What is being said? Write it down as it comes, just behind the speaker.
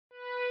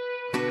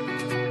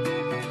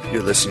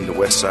You're listening to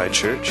Westside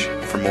Church.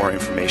 For more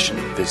information,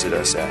 visit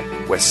us at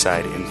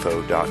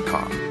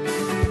westsideinfo.com.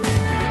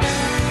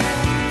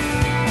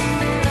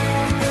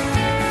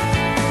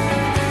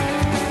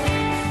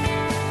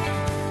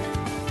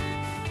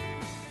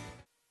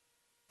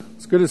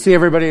 It's good to see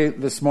everybody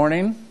this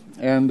morning.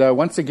 And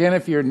once again,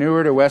 if you're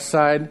newer to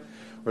Westside,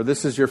 or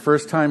this is your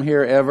first time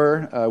here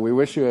ever, we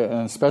wish you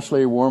an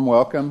especially warm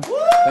welcome.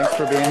 Thanks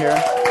for being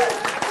here.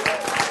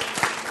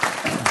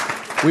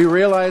 We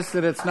realize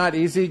that it's not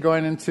easy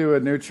going into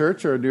a new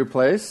church or a new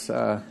place,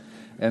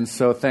 and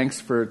so thanks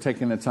for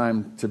taking the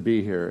time to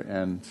be here.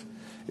 And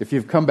if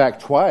you've come back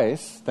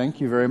twice, thank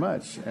you very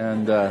much.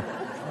 And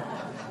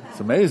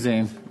it's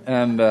amazing.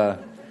 And I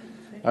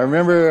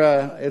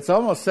remember it's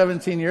almost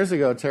 17 years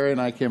ago, Terry and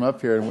I came up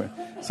here, and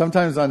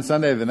sometimes on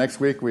Sunday the next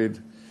week we'd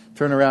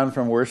turn around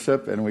from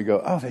worship and we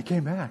go, oh, they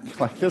came back.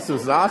 Like, this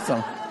is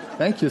awesome.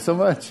 Thank you so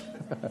much.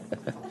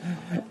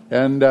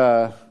 And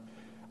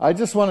I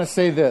just want to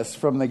say this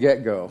from the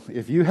get-go.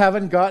 If you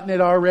haven't gotten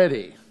it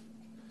already,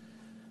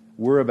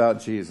 we're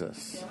about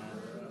Jesus.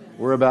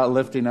 We're about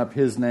lifting up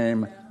His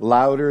name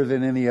louder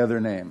than any other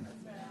name.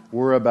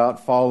 We're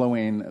about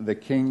following the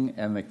King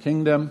and the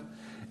kingdom.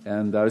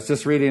 And I was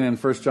just reading in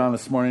 1 John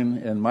this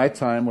morning in my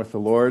time with the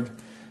Lord,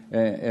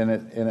 and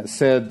it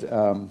said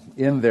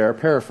in there,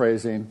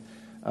 paraphrasing,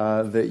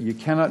 that you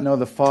cannot know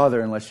the Father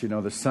unless you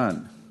know the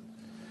Son.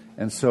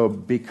 And so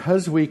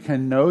because we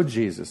can know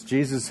Jesus,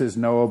 Jesus is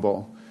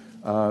knowable,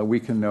 we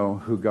can know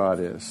who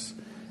God is.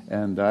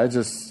 And I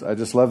just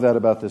love that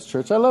about this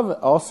church. I love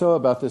also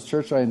about this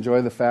church, I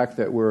enjoy the fact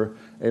that we're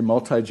a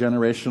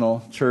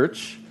multi-generational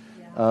church.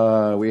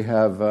 We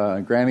have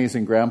grannies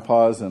and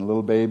grandpas and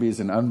little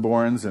babies and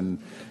unborns and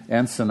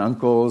aunts and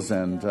uncles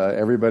and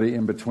everybody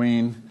in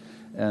between.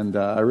 And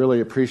I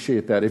really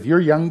appreciate that. If you're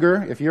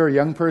younger, if you're a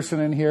young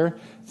person in here,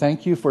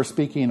 thank you for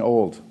speaking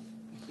old.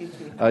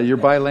 You're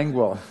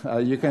bilingual.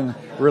 You can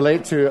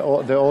relate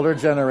to the older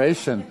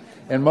generation.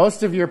 And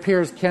most of your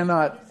peers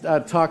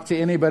cannot talk to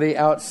anybody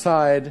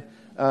outside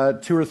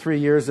 2 or 3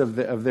 years of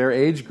their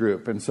age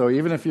group. And so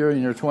even if you're in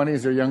your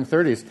 20s or young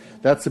 30s,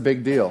 that's a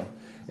big deal.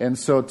 And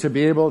so to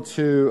be able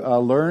to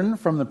learn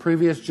from the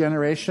previous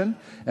generation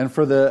and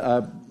for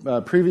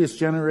the previous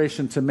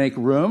generation to make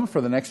room for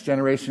the next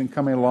generation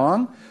coming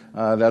along,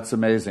 that's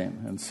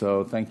amazing. And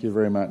so thank you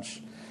very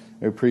much.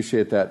 I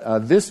appreciate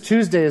that. This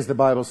Tuesday is the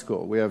Bible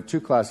School. We have 2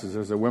 classes.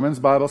 There's a women's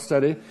Bible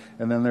study,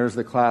 and then there's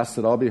the class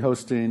that I'll be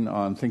hosting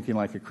on Thinking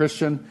Like a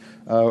Christian,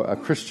 a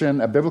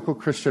biblical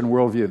Christian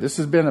worldview. This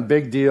has been a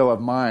big deal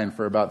of mine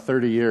for about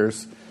 30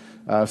 years.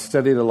 I've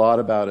studied a lot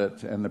about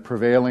it, and the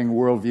prevailing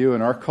worldview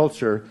in our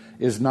culture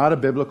is not a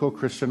biblical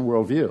Christian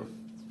worldview.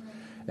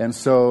 And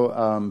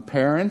so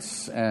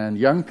parents and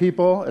young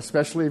people,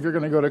 especially if you're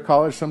going to go to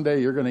college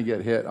someday, you're going to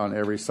get hit on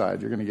every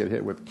side. You're going to get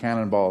hit with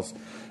cannonballs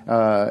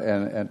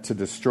and to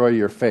destroy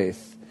your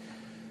faith.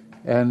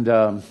 And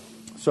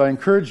so I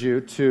encourage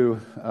you to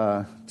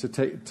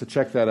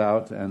check that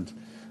out and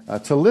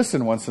to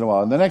listen once in a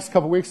while. In the next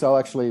couple of weeks, I'll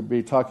actually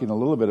be talking a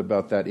little bit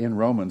about that in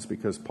Romans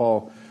because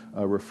Paul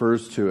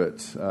refers to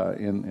it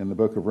in the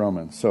book of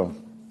Romans. So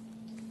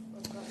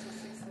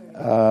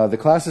the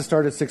classes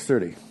start at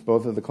 6:30,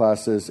 both of the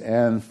classes.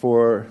 And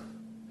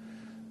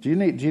do you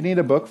need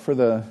a book for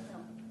the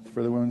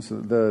women's?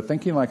 The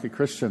Thinking Like a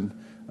Christian,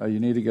 you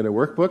need to get a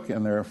workbook,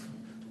 and they're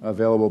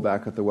available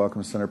back at the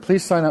Welcome Center.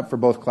 Please sign up for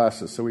both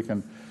classes so we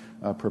can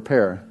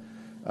prepare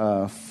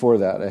for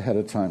that ahead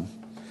of time.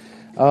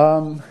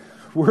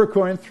 We're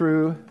going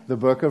through the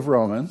book of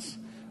Romans.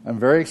 I'm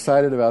very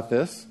excited about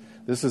this.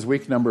 This is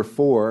week number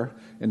 4.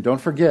 And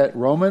don't forget,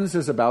 Romans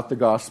is about the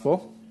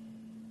gospel.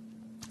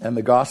 And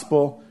the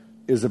gospel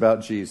is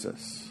about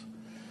Jesus.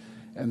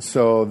 And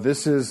so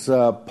this is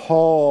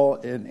Paul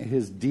in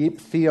his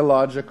deep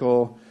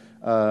theological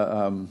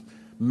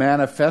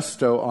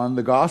manifesto on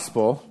the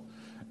gospel.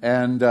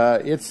 And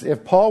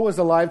if Paul was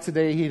alive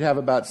today, he'd have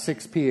about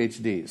 6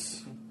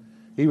 PhDs.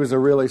 He was a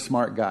really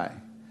smart guy.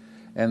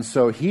 And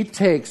so he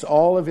takes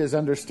all of his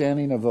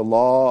understanding of the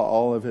law,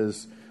 all of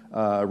his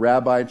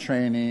rabbi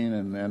training,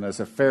 and as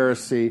a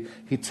Pharisee,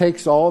 he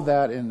takes all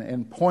that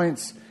and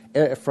points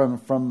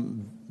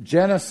from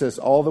Genesis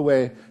all the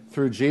way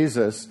through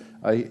Jesus.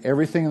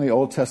 Everything in the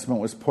Old Testament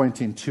was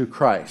pointing to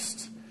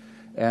Christ.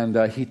 And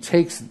he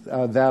takes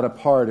that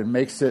apart and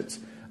makes it,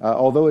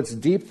 although it's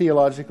deep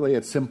theologically,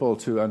 it's simple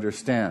to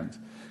understand.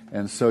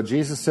 And so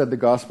Jesus said the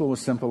gospel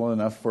was simple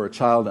enough for a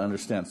child to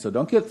understand. So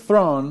don't get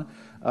thrown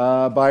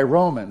by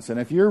Romans. And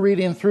if you're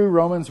reading through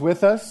Romans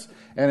with us,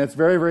 and it's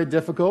very, very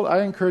difficult,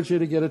 I encourage you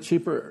to get a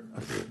cheaper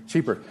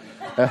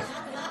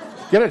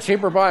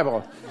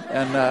Bible.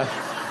 And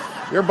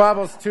your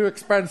Bible's too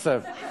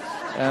expensive.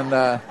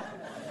 And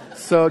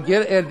so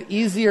get an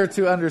easier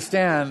to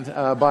understand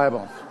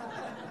Bible.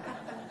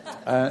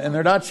 And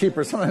they're not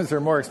cheaper. Sometimes they're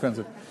more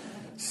expensive.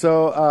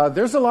 So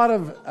there's a lot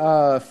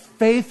of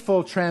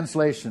faithful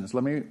translations.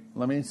 Let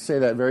me say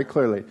that very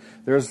clearly.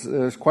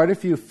 There's quite a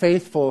few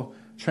faithful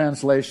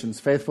translations,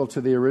 faithful to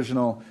the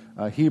original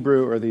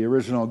Hebrew or the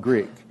original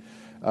Greek.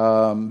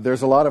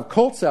 There's a lot of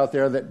cults out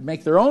there that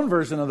make their own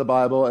version of the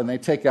Bible and they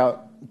take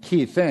out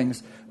key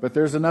things, but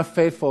there's enough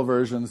faithful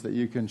versions that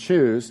you can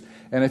choose.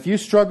 And if you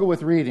struggle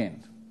with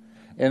reading,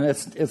 and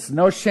it's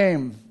no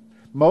shame,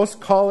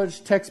 most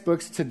college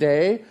textbooks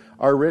today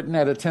are written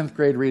at a 10th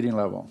grade reading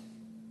level.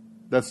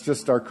 That's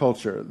just our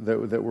culture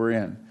that we're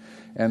in.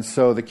 And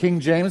so the King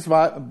James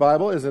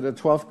Bible is at a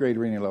 12th grade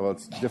reading level.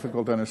 It's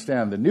difficult to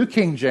understand. The New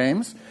King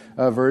James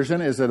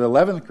version is at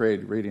 11th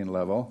grade reading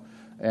level.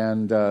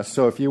 And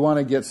so if you want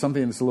to get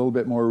something that's a little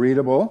bit more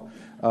readable,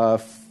 a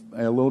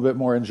little bit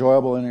more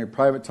enjoyable in your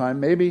private time,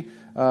 maybe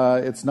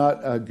it's not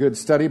a good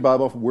study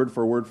Bible word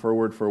for word for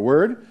word for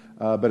word,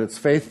 but it's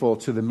faithful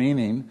to the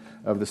meaning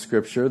of the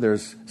Scripture.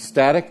 There's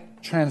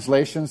static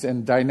translations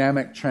and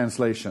dynamic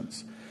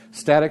translations.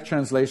 Static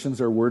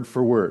translations are word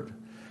for word.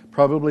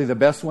 Probably the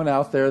best one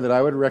out there that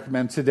I would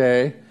recommend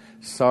today,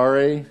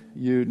 sorry,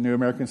 you New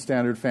American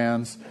Standard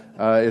fans,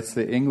 it's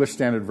the English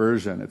Standard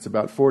Version. It's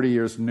about 40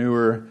 years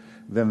newer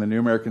than the New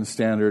American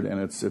Standard,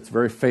 and it's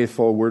very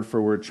faithful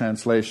word-for-word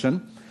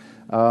translation.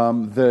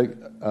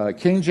 The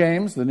King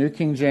James, the New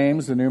King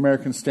James, the New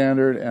American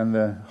Standard, and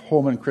the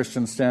Holman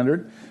Christian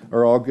Standard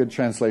are all good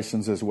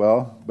translations as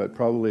well, but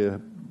probably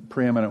a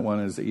preeminent one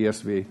is the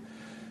ESV.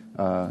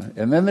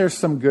 And then there's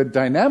some good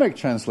dynamic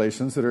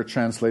translations that are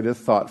translated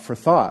thought for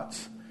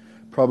thought.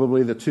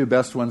 Probably the two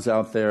best ones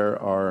out there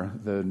are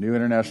the New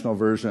International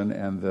Version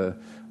and the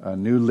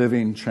New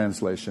Living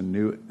Translation,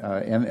 New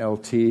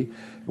NLT.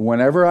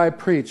 Whenever I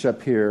preach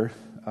up here,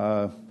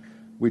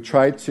 we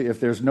try to, if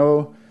there's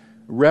no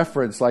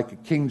reference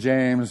like King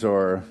James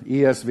or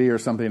ESV or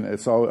something,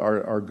 it's all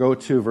our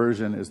go-to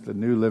version is the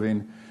New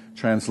Living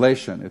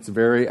Translation. It's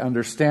very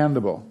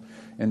understandable.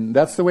 And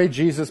that's the way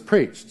Jesus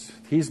preached.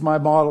 He's my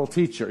model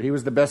teacher. He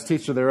was the best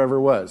teacher there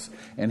ever was.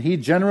 And he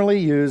generally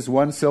used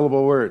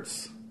one-syllable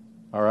words.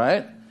 All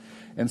right?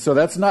 And so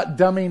that's not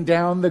dumbing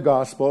down the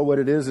gospel. What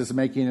it is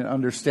making it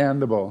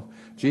understandable.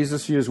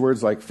 Jesus used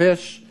words like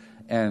fish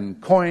and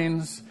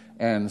coins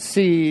and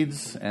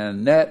seeds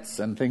and nets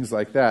and things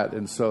like that.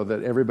 And so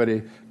that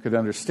everybody could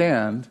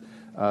understand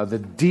the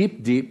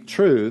deep, deep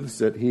truths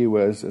that he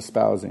was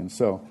espousing.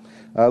 So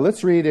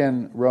let's read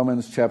in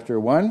Romans chapter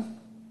 1.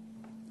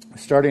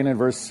 Starting in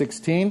verse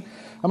 16.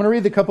 I'm going to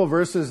read the couple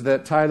verses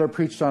that Tyler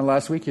preached on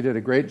last week. He did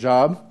a great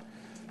job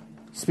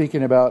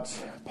speaking about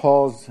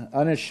Paul's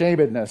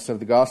unashamedness of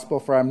the gospel.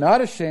 For I'm not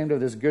ashamed of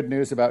this good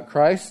news about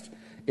Christ.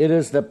 It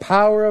is the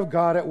power of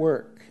God at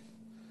work.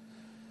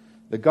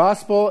 The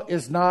gospel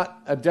is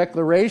not a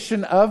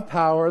declaration of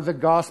power. The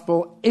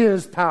gospel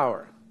is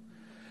power.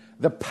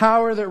 The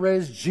power that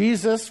raised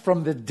Jesus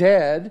from the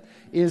dead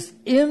is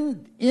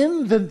in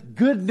the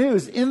good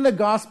news, in the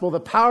gospel, the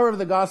power of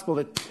the gospel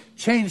to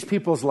change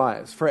people's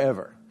lives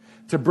forever,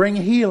 to bring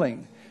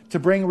healing, to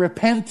bring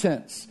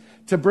repentance,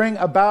 to bring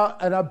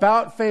about an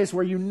about face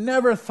where you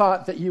never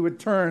thought that you would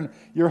turn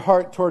your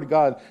heart toward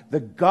God. The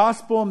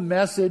gospel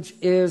message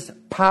is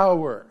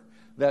power,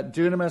 that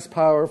dunamis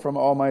power from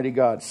Almighty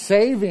God,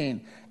 saving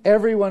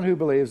everyone who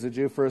believes, the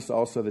Jew first,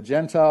 also the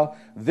Gentile.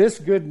 This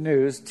good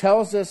news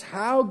tells us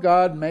how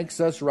God makes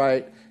us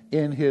right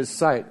in His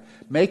sight.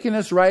 Making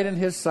us right in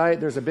His sight,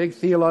 there's a big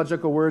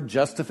theological word,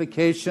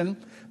 justification,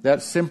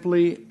 that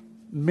simply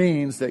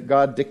means that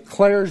God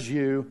declares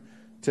you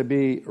to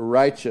be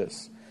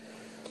righteous.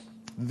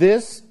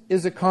 This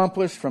is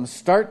accomplished from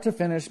start to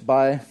finish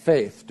by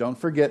faith. Don't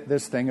forget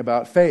this thing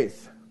about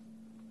faith.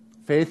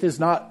 Faith is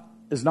not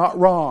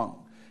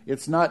wrong.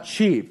 It's not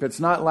cheap. It's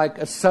not like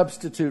a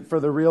substitute for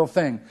the real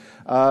thing.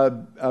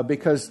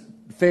 Because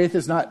faith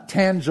is not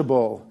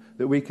tangible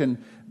that we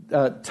can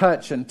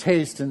touch and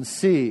taste and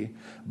see.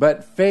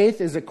 But faith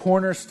is a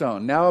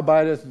cornerstone. Now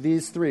abideth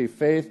these three: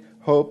 faith,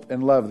 hope,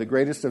 and love. The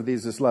greatest of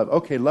these is love.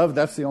 Okay, love,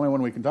 that's the only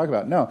one we can talk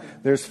about. No,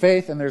 there's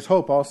faith and there's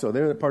hope also.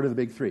 They're part of the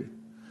big three.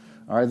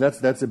 All right,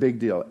 that's a big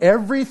deal.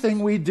 Everything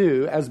we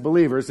do as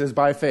believers is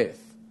by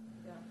faith.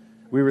 Yeah.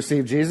 We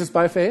receive Jesus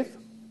by faith.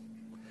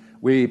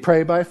 We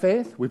pray by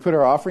faith. We put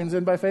our offerings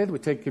in by faith. We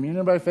take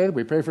communion by faith.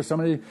 We pray for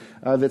somebody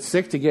that's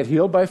sick to get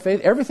healed by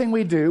faith. Everything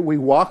we do, we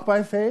walk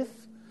by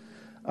faith,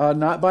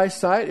 not by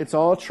sight. It's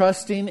all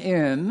trusting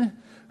in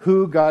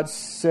who God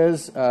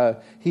says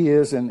He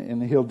is,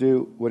 and He'll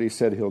do what He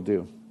said He'll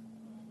do.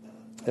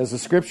 As the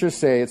Scriptures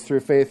say, it's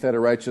through faith that a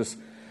righteous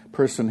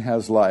person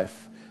has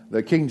life.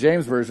 The King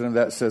James Version of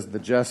that says, the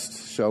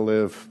just shall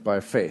live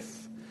by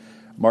faith.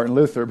 Martin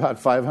Luther, about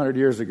 500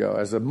 years ago,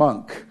 as a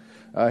monk,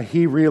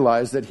 he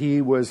realized that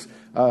he was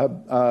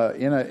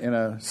in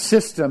a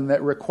system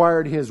that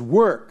required his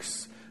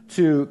works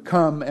to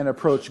come and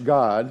approach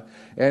God,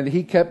 and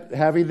he kept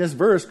having this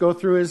verse go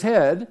through his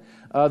head,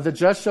 the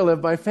just shall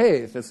live by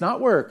faith. It's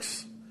not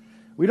works.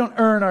 We don't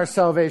earn our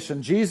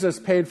salvation. Jesus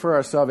paid for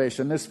our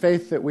salvation, this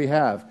faith that we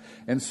have.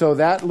 And so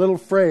that little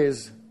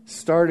phrase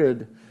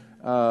started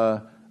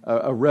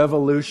a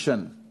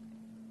revolution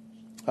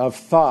of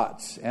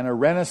thought and a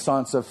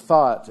renaissance of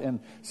thought. And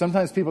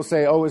sometimes people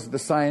say, oh, it was the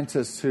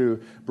scientists who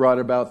brought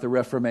about the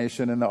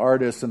Reformation and the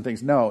artists and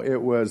things. No,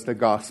 it was the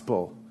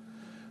gospel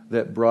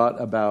that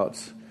brought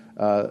about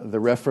the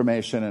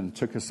Reformation and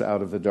took us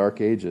out of the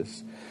Dark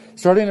Ages.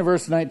 Starting in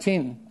verse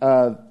 18,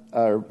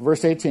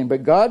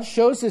 but God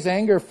shows his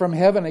anger from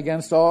heaven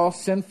against all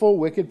sinful,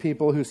 wicked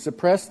people who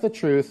suppress the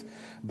truth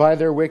by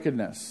their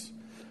wickedness.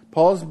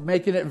 Paul's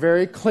making it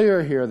very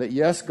clear here that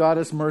yes, God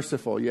is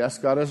merciful. Yes,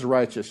 God is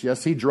righteous.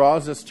 Yes, he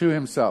draws us to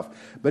himself.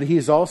 But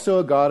he's also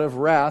a God of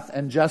wrath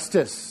and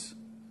justice.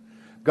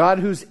 God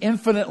who's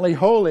infinitely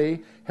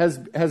holy has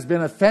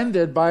been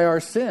offended by our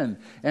sin.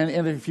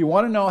 And if you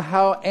want to know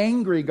how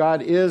angry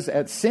God is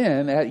at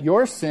sin, at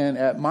your sin,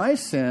 at my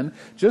sin,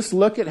 just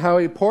look at how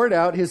he poured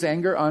out his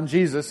anger on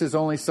Jesus, his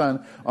only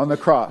son, on the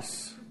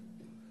cross.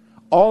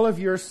 All of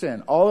your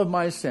sin, all of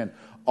my sin,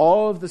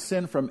 all of the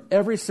sin from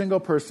every single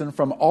person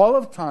from all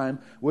of time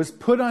was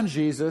put on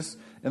Jesus.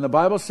 And the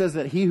Bible says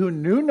that he who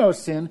knew no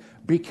sin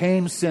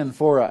became sin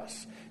for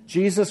us.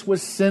 Jesus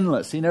was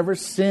sinless. He never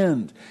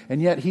sinned. And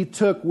yet he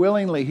took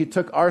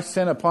our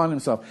sin upon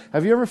himself.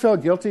 Have you ever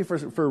felt guilty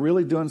for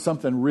really doing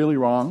something really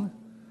wrong?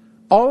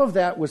 All of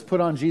that was put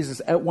on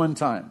Jesus at one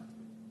time.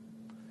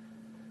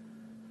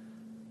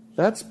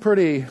 That's a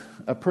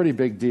pretty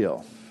big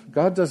deal.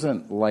 God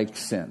doesn't like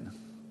sin.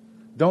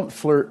 Don't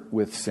flirt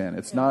with sin.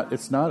 It's not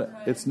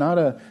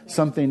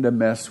something to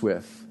mess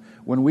with.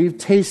 When we've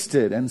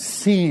tasted and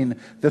seen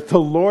that the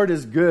Lord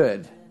is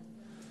good,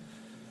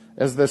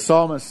 as the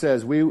psalmist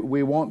says, we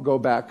won't go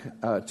back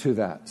to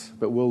that,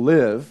 but we'll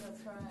live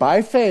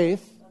by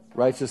faith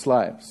righteous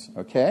lives.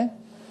 Okay,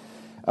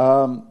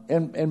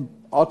 and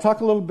I'll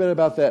talk a little bit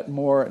about that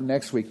more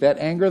next week. That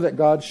anger that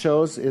God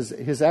shows is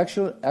his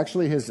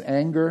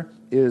anger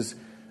is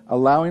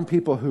allowing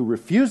people who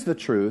refuse the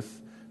truth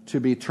to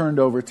be turned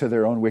over to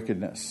their own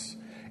wickedness,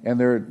 and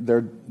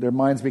their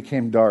minds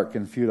became dark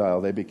and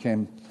futile. They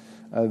became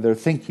their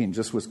thinking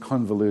just was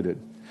convoluted.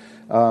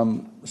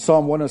 Psalm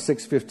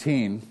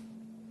 106:15,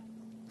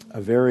 a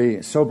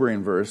very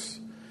sobering verse,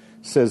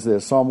 says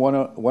this. Psalm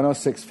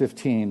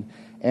 106:15,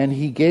 and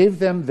he gave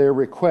them their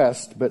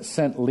request, but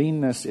sent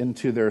leanness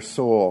into their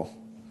soul.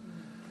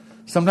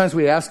 Sometimes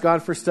we ask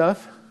God for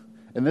stuff,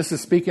 and this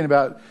is speaking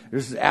about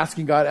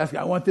asking God,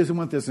 I want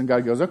this, and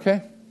God goes,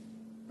 okay,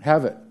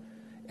 have it.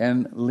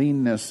 And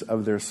leanness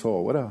of their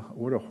soul. What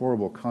a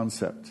horrible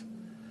concept.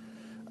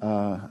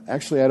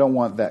 Actually, I don't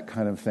want that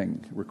kind of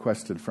thing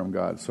requested from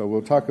God. So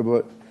we'll talk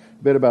a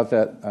bit about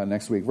that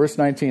next week. Verse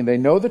 19, they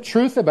know the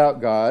truth about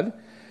God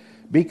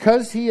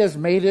because he has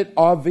made it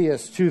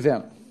obvious to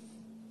them.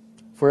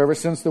 For ever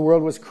since the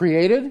world was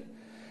created,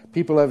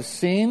 people have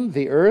seen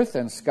the earth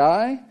and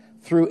sky.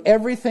 Through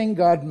everything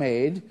God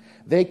made,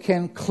 they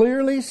can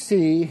clearly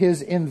see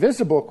his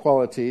invisible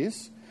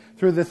qualities.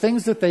 Through the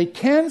things that they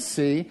can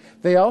see,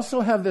 they also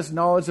have this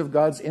knowledge of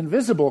God's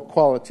invisible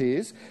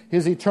qualities,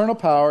 his eternal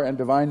power and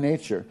divine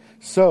nature.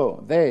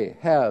 So they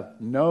have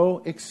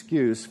no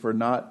excuse for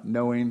not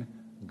knowing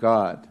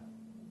God.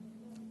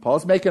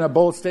 Paul's making a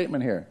bold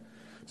statement here.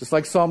 Just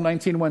like Psalm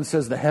 19:1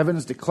 says, the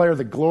heavens declare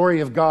the glory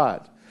of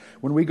God.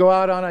 When we go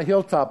out on a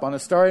hilltop on a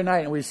starry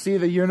night and we see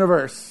the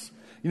universe,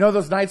 you know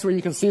those nights where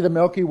you can see the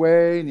Milky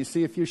Way and you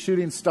see a few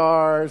shooting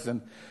stars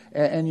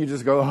and you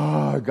just go,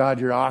 oh, God,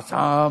 you're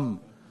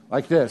awesome.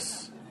 Like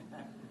this.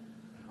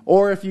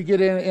 Or if you get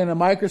in a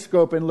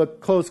microscope and look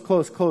close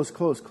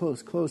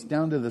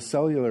down to the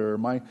cellular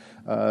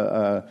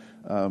or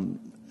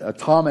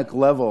atomic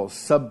level,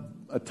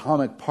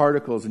 subatomic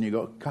particles, and you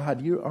go,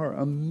 God, you are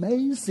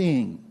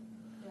amazing.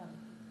 Yeah.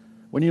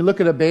 When you look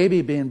at a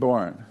baby being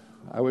born,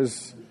 I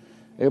was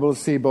able to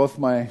see both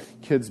my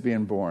kids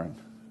being born.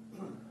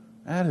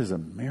 That is a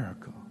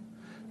miracle.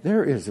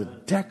 There is a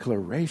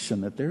declaration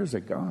that there's a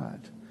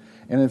God.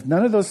 And if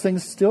none of those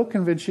things still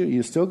convince you,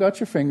 you still got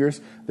your fingers.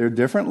 They're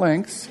different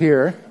lengths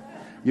here.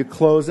 You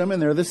close them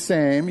and they're the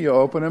same. You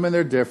open them and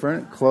they're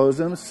different. Close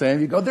them, same.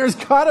 You go, there's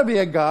got to be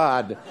a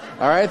God.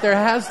 All right, there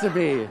has to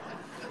be.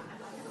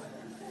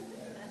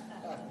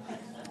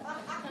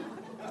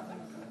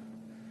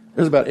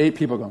 There's about 8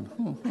 people going,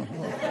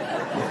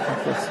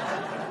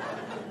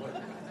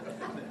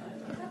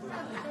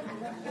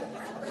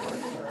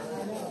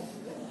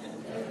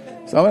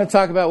 So I'm going to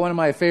talk about one of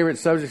my favorite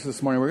subjects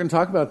this morning. We're going to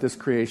talk about this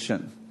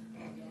creation,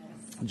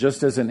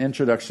 just as an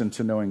introduction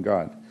to knowing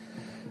God.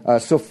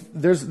 So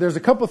there's a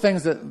couple of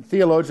things that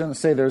theologians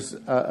say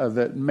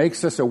that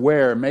makes us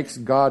aware, makes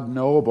God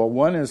knowable.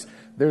 One is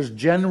there's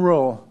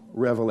general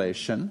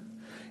revelation,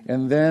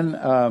 and then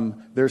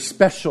there's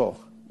special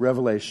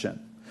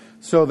revelation.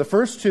 So the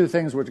first two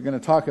things we're going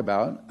to talk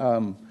about,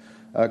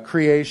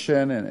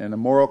 creation and a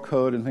moral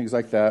code and things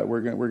like that,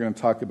 we're going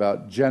to talk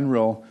about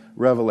general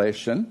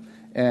revelation.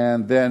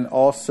 And then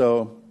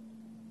also,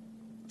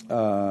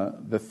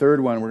 the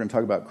third one, we're going to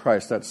talk about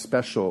Christ. That's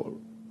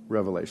special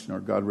revelation, or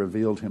God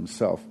revealed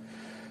himself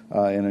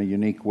in a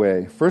unique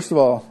way. First of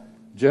all,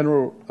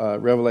 general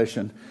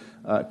revelation,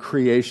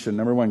 creation.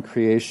 Number one,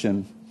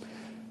 creation.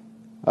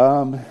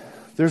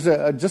 There's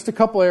just a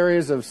couple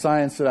areas of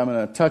science that I'm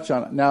going to touch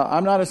on. Now,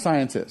 I'm not a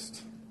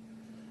scientist.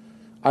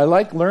 I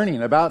like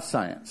learning about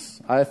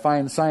science. I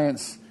find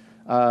science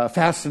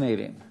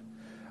fascinating.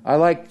 I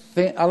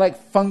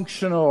like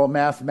functional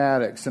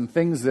mathematics and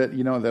things that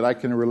that I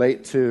can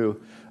relate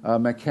to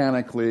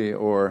mechanically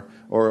or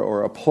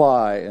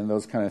apply and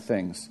those kind of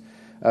things.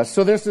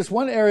 So there's this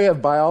one area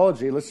of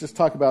biology. Let's just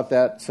talk about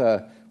that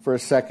for a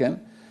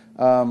second.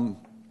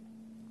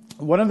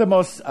 One of the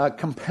most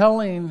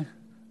compelling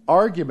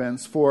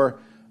arguments for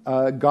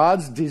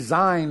God's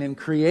design and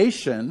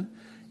creation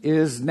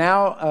is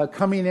now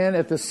coming in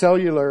at the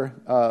cellular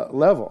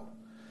level.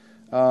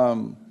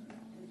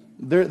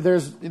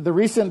 There's the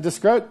recent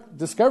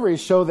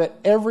discoveries show that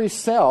every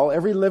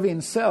living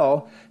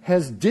cell,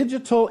 has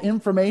digital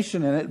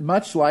information in it,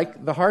 much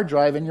like the hard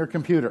drive in your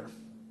computer,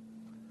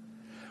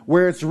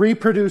 where it's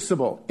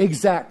reproducible,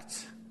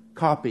 exact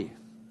copy.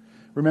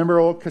 Remember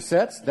old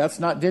cassettes? That's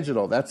not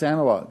digital, that's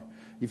analog.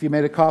 If you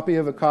made a copy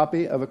of a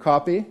copy of a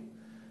copy,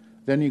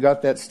 then you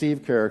got that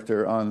Steve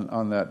character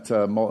on that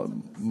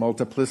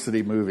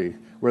Multiplicity movie,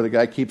 where the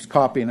guy keeps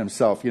copying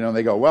himself. And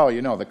they go, well,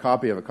 the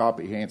copy of a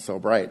copy, he ain't so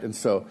bright. And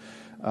so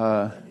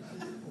a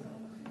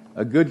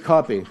good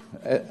copy,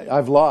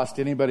 I've lost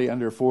anybody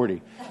under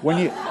 40. When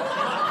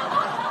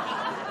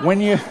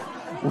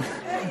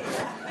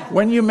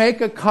you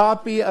make a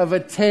copy of a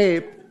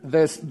tape,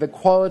 the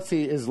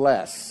quality is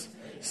less.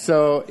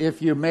 So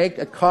if you make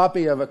a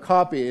copy of a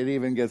copy, it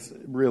even gets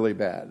really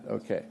bad.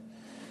 Okay.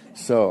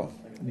 So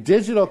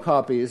digital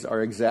copies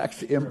are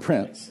exact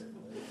imprints.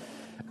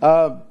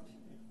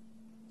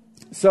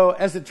 So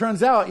as it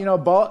turns out,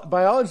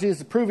 biology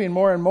is proving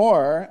more and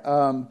more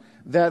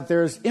that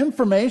there's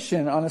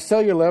information on a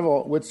cellular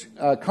level which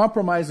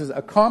compromises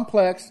a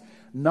complex,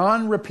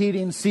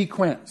 non-repeating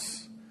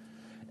sequence.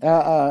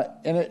 And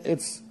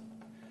it's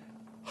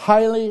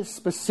highly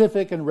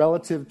specific and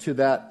relative to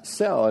that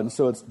cell, and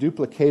so it's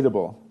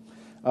duplicatable.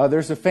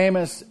 There's a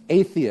famous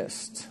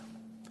atheist,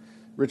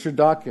 Richard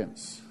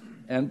Dawkins,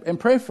 and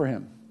pray for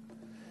him.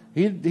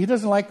 He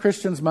doesn't like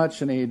Christians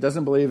much, and he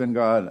doesn't believe in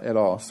God at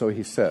all, so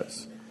he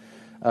says.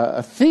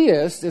 A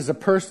theist is a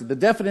person, the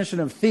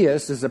definition of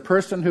theist is a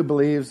person who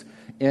believes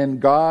in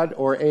God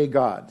or a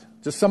God.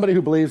 Just somebody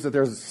who believes that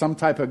there's some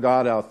type of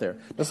God out there.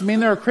 Doesn't mean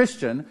they're a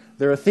Christian,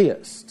 they're a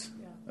theist.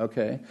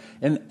 Okay?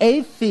 An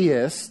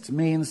atheist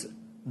means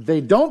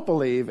they don't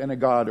believe in a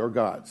God or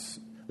gods.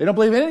 They don't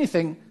believe in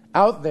anything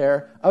out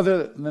there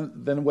other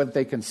than what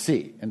they can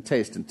see and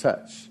taste and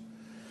touch.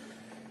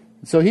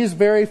 So he's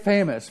very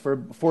famous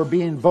for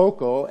being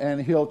vocal,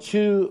 and he'll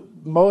chew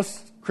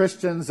most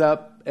Christians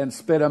up and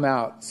spit them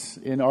out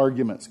in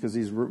arguments because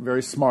he's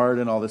very smart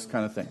and all this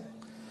kind of thing.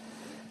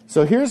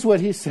 So here's what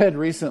he said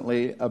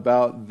recently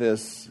about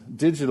this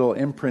digital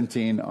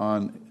imprinting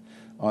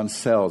on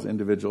cells,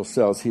 individual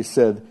cells. He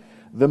said,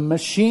 the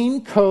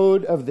machine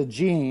code of the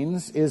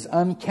genes is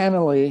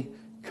uncannily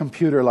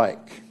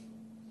computer-like.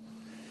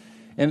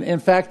 And in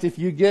fact, if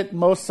you get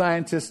most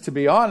scientists to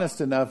be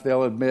honest enough,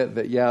 they'll admit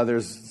that,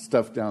 there's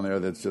stuff down there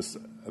that's just,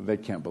 they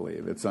can't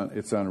believe.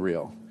 It's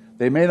unreal.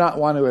 They may not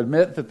want to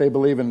admit that they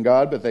believe in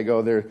God, but they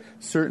go, there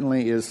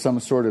certainly is some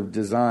sort of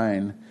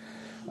design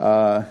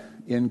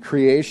in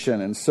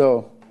creation. And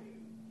so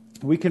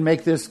we can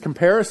make this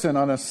comparison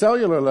on a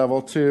cellular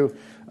level to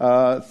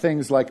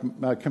things like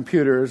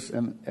computers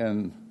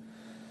and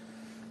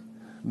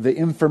the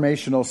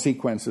informational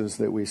sequences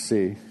that we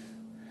see.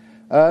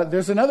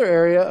 There's another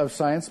area of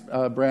science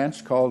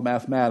branch called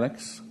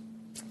mathematics,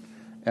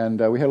 and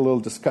we had a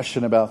little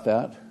discussion about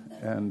that.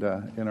 And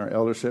in our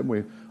eldership,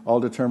 we all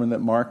determined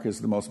that Mark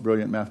is the most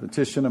brilliant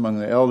mathematician among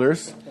the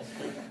elders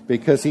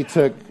because he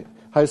took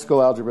high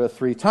school algebra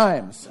 3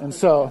 times. And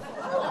so...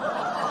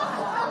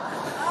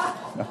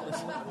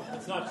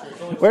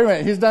 Wait a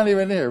minute, he's not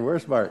even here.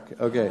 Where's Mark?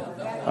 Okay.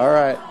 All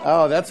right.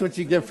 Oh, that's what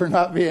you get for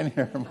not being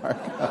here, Mark.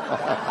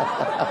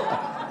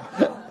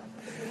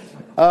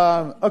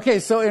 Okay,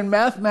 so in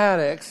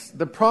mathematics,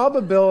 the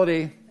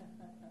probability,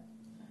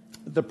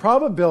 the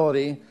bottom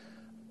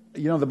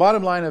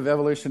line of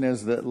evolution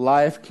is that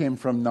life came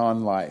from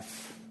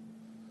non-life.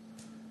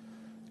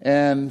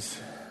 And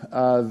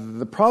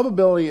the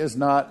probability is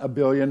not a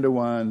billion to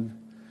one.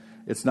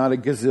 It's not a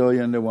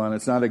gazillion to one.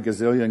 It's not a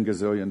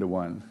gazillion to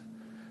one.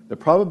 The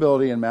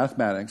probability in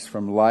mathematics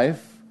from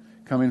life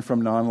coming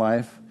from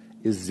non-life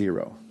is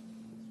 0.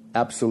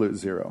 Absolute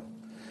 0.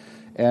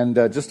 And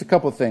just a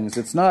couple of things.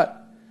 It's not...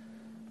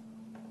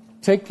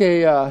 Take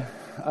a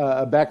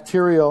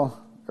bacterial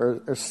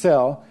or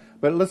cell,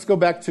 but let's go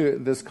back to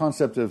this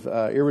concept of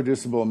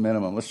irreducible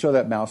minimum. Let's show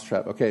that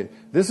mousetrap. Okay,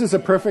 this is a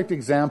perfect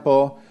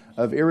example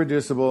of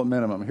irreducible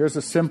minimum. Here's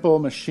a simple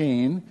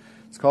machine.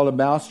 It's called a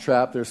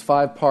mousetrap. There's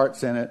 5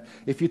 parts in it.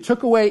 If you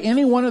took away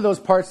any one of those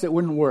parts, it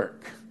wouldn't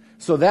work.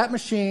 So that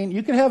machine,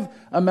 you can have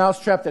a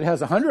mousetrap that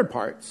has 100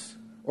 parts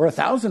or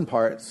 1,000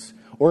 parts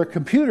or a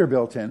computer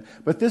built in,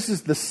 but this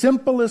is the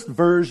simplest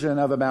version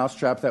of a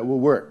mousetrap that will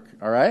work,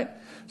 all right?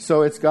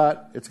 So it's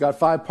got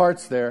 5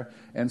 parts there,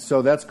 and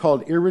so that's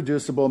called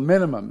irreducible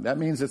minimum. That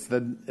means it's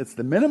the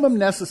minimum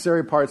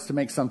necessary parts to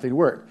make something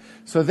work.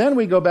 So then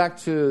we go back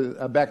to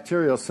a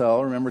bacterial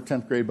cell. Remember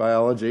 10th grade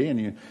biology, and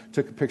you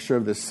took a picture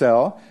of this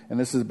cell, and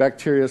this is a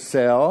bacterial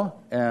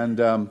cell, and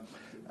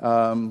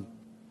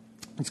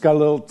It's got a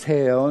little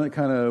tail, and it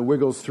kind of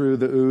wiggles through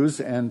the ooze.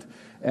 And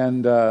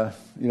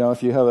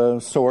if you have a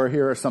sore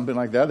here or something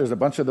like that, there's a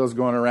bunch of those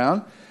going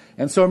around.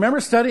 And so remember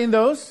studying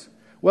those?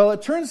 Well,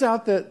 it turns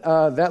out that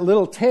that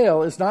little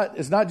tail is not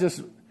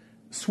just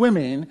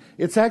swimming;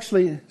 it's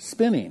actually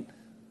spinning,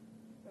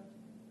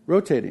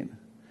 rotating.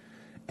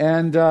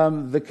 And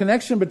the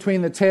connection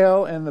between the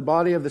tail and the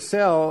body of the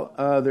cell,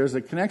 there's a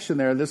connection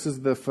there. This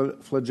is the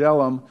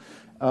flagellum.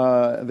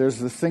 There's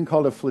this thing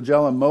called a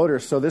flagellum motor.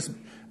 So this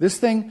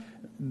thing,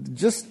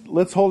 just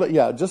let's hold it.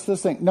 Yeah, just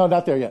this thing. No,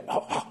 not there yet.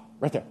 Oh,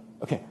 right there.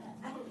 Okay.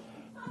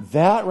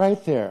 That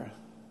right there,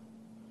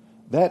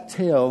 that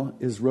tail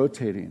is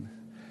rotating.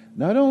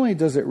 Not only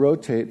does it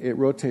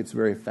rotates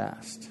very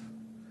fast.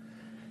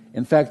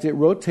 In fact, it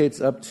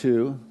rotates up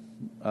to,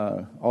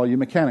 all you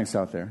mechanics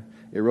out there,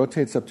 it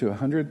rotates up to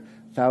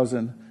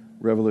 100,000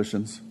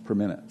 revolutions per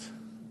minute.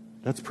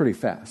 That's pretty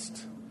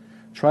fast.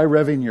 Try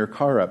revving your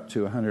car up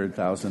to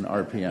 100,000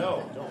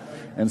 RPM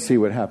and see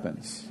what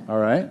happens. All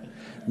right?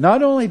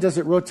 Not only does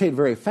it rotate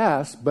very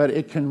fast, but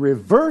it can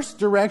reverse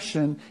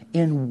direction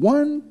in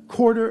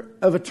 1/4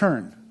 of a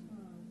turn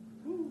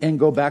and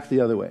go back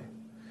the other way.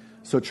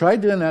 So try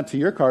doing that to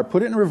your car.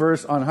 Put it in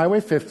reverse on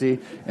Highway 50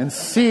 and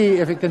see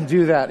if it can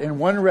do that in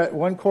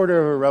 1/4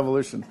 of a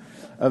revolution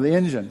of the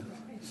engine.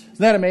 Isn't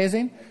that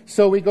amazing?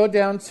 So we go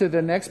down to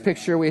the next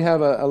picture. We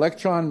have an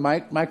electron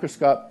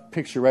microscope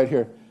picture right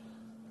here.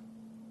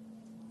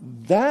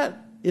 That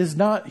is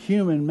not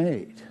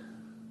human-made.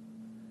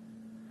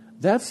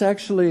 That's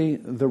actually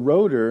the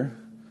rotor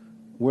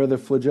where the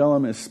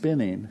flagellum is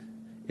spinning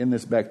in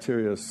this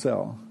bacterial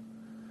cell.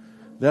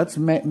 That's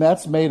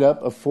made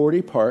up of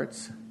 40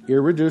 parts,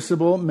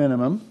 irreducible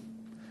minimum,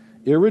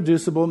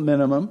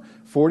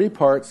 40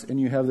 parts, and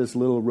you have this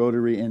little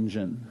rotary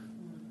engine.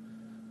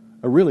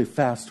 A really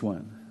fast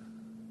one.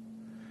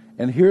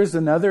 And here's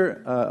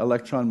another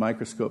electron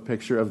microscope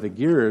picture of the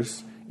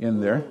gears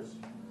in there.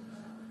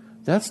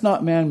 That's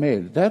not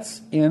man-made.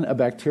 That's in a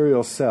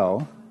bacterial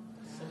cell.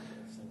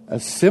 A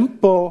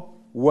simple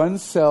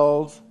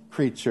one-celled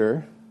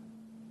creature,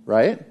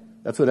 right?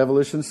 That's what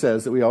evolution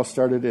says, that we all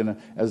started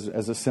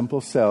as a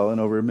simple cell, and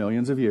over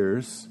millions of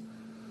years,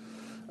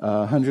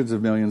 hundreds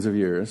of millions of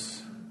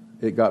years,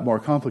 it got more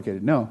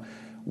complicated. No,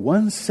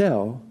 one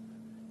cell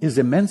is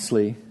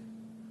immensely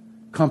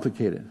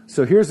complicated.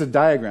 So here's a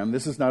diagram.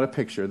 This is not a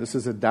picture. This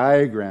is a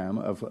diagram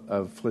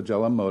of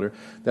flagellum motor.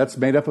 That's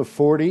made up of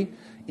 40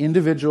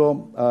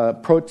 individual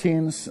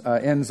proteins,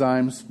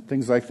 enzymes,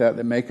 things like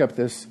that make up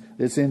this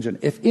engine.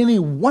 If any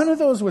one of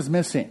those was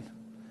missing,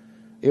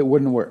 it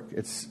wouldn't work.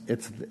 It's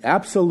the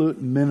absolute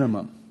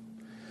minimum.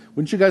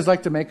 Wouldn't you guys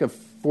like to make a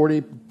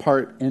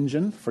 40-part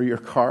engine for your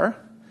car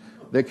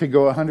that could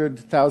go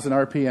 100,000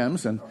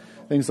 RPMs and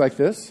things like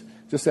this?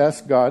 Just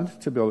ask God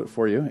to build it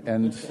for you,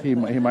 and He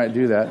might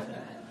do that.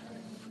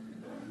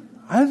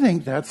 I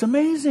think that's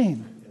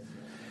amazing.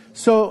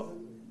 So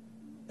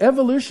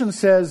evolution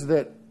says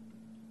that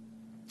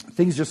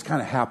things just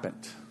kind of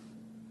happened.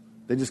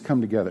 They just come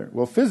together.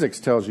 Well,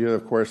 physics tells you,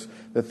 of course,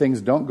 that things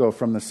don't go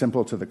from the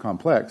simple to the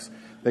complex.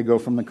 They go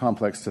from the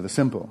complex to the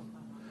simple.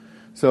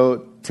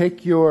 So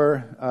take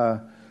your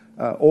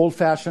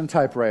old-fashioned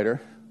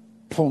typewriter,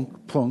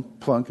 plunk, plunk,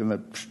 plunk, and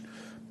the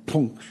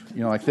plunk,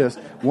 like this.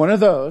 One of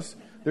those,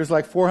 there's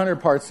like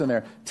 400 parts in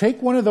there.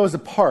 Take one of those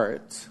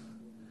apart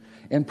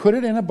and put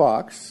it in a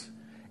box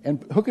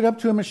and hook it up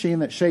to a machine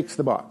that shakes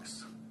the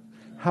box.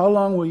 How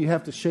long will you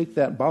have to shake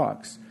that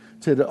box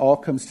till it all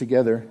comes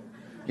together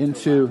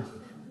into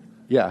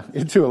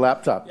a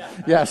laptop?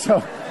 Yeah,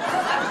 so...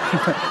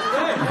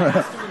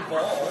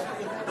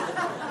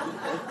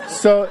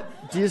 So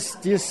do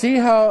you see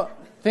how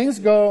things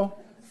go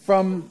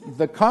from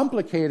the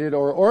complicated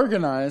or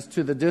organized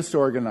to the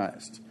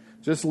disorganized?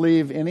 Just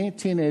leave any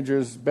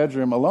teenager's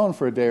bedroom alone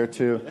for a day or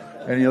two,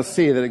 and you'll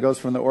see that it goes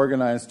from the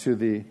organized to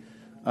the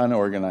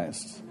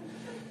unorganized.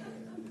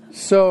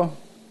 So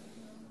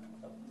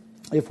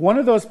if one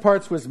of those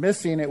parts was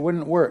missing, it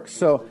wouldn't work.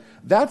 So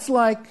that's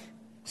like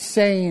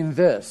saying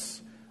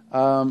this.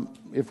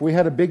 If we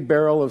had a big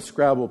barrel of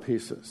Scrabble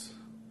pieces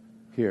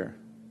here,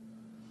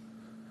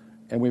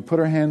 and we put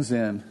our hands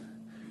in,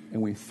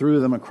 and we threw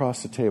them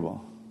across the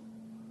table,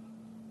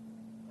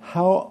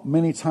 how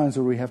many times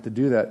would we have to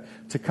do that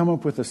to come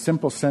up with a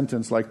simple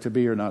sentence like to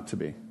be or not to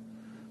be?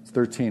 It's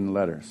 13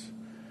 letters.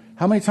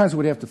 How many times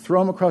would we have to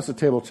throw them across the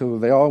table till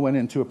they all went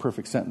into a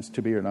perfect sentence,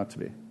 to be or not to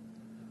be?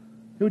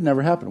 It would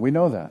never happen. We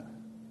know that.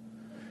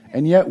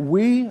 And yet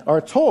we are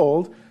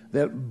told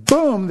that,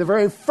 boom, the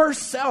very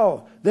first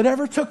cell that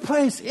ever took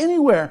place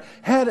anywhere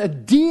had a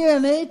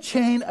DNA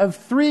chain of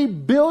 3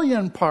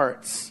 billion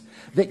parts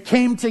that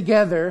came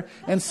together.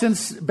 And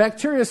since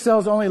bacteria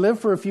cells only live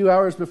for a few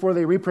hours before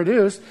they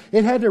reproduce,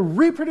 it had to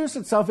reproduce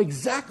itself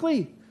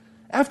exactly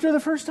after the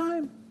first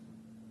time.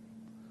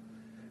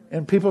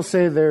 And people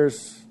say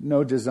there's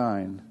no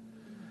design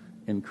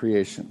in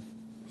creation.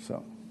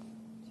 So,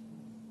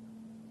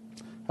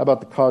 how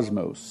about the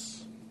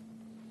cosmos?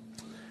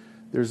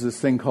 There's this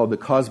thing called the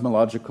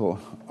cosmological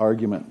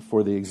argument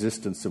for the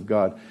existence of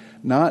God.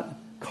 Not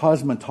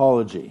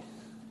cosmetology,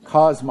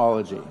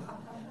 cosmology.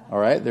 All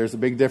right? There's a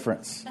big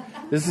difference.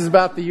 This is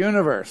about the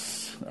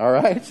universe. All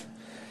right?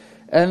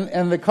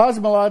 And the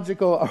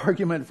cosmological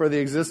argument for the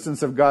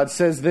existence of God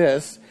says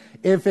this: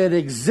 if it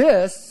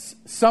exists,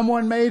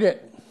 someone made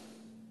it.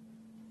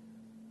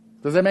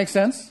 Does that make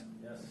sense?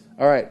 Yes.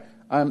 All right.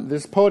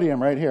 This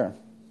podium right here.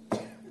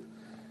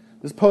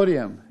 This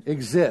podium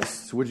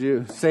exists. Would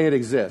you say it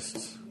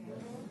exists?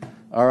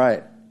 All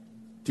right.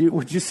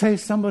 Would you say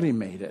somebody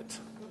made it?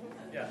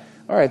 Yeah.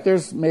 All right.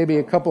 There's maybe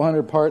a couple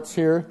hundred parts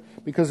here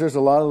because there's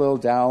a lot of little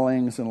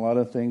dowlings and a lot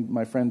of things.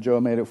 My friend Joe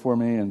made it for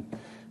me, and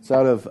it's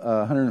out of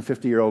a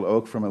 150-year-old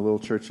oak from a little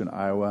church in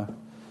Iowa.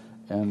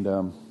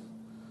 And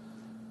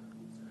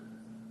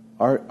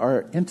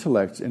our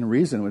intellect and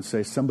reason would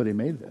say somebody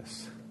made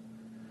this.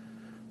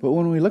 But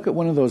when we look at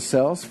one of those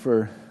cells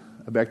for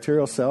a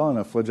bacterial cell and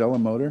a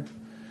flagellum motor,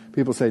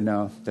 people say,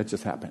 no, that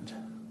just happened.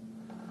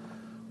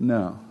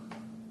 No.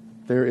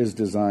 There is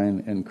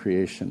design and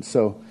creation.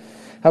 So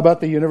how about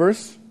the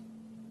universe?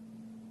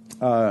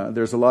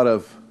 There's a lot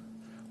of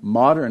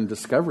modern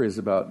discoveries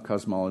about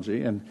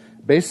cosmology. And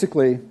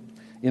basically,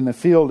 in the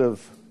field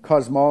of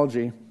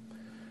cosmology,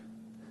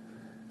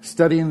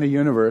 studying the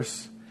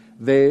universe,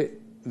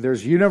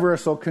 there's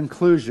universal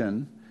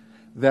conclusion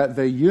that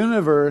the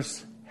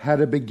universe had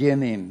a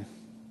beginning.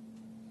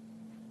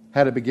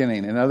 Had a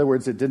beginning. In other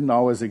words, it didn't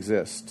always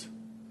exist.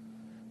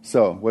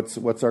 So,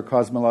 what's our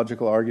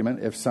cosmological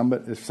argument? If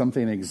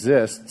something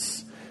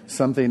exists,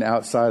 something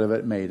outside of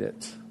it made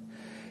it.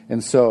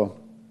 And so,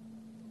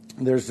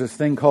 there's this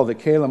thing called the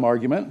Kalam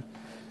argument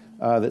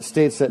that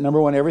states that, number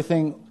one,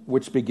 everything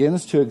which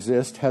begins to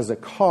exist has a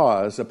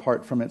cause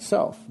apart from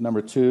itself.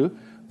 Number two,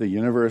 the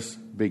universe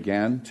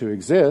began to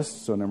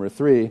exist. So number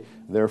three,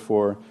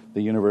 therefore,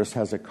 the universe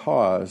has a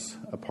cause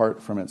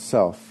apart from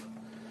itself.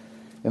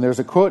 And there's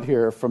a quote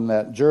here from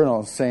that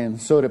journal saying,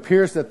 so it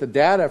appears that the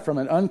data from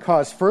an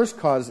uncaused first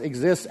cause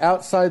exists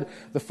outside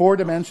the four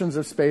dimensions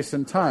of space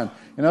and time.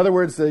 In other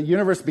words, the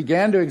universe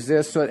began to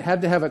exist, so it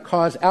had to have a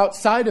cause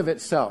outside of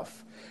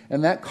itself.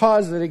 And that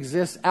cause that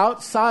exists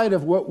outside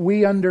of what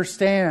we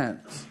understand.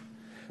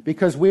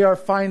 Because we are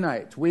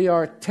finite, we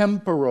are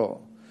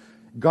temporal.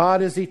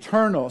 God is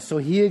eternal, so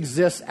He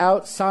exists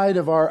outside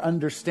of our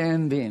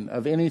understanding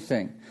of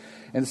anything.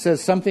 And it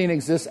says something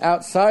exists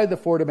outside the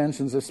four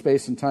dimensions of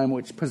space and time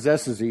which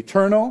possesses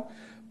eternal,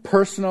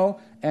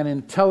 personal, and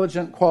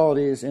intelligent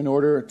qualities in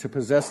order to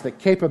possess the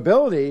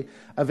capability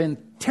of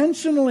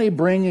intentionally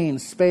bringing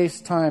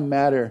space-time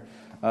matter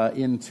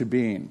into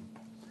being.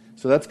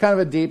 So that's kind of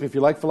a deep, if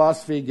you like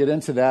philosophy, get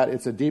into that.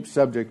 It's a deep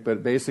subject,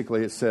 but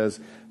basically it says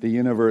the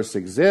universe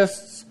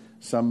exists.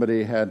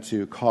 Somebody had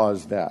to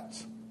cause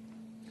that.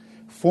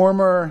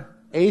 Former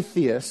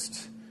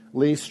atheist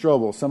Lee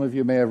Strobel, some of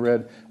you may have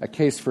read A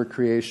Case for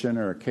Creation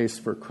or A Case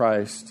for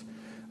Christ.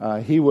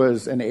 He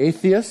was an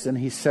atheist, and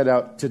he set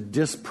out to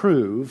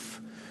disprove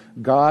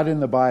God in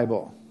the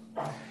Bible.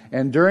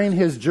 And during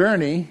his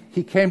journey,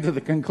 he came to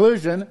the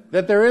conclusion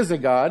that there is a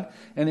God,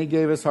 and he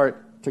gave his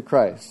heart to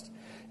Christ.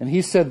 And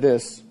he said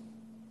this: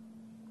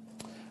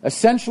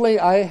 essentially,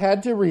 I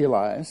had to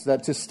realize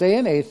that to stay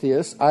an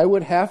atheist, I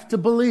would have to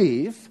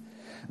believe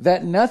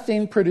that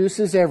nothing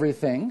produces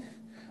everything,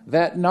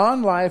 that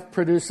non-life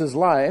produces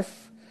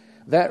life,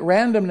 that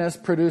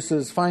randomness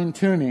produces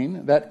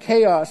fine-tuning, that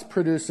chaos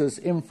produces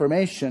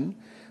information,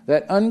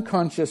 that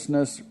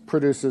unconsciousness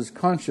produces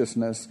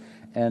consciousness,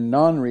 and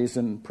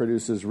non-reason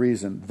produces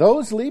reason.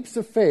 Those leaps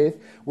of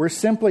faith were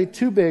simply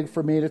too big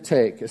for me to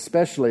take,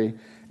 especially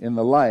in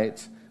the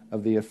light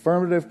of the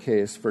affirmative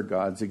case for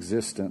God's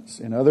existence.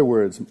 In other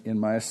words, in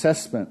my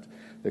assessment,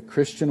 the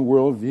Christian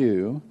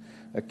worldview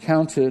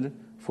accounted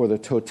for the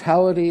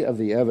totality of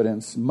the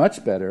evidence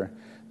much better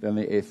than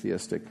the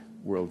atheistic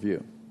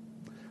worldview.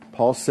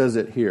 Paul says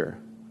it here.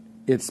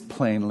 It's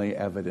plainly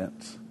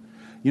evident.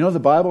 You know, the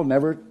Bible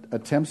never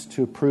attempts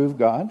to prove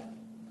God.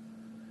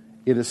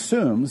 It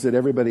assumes that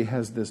everybody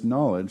has this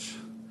knowledge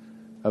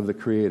of the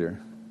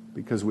Creator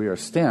because we are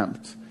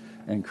stamped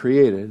and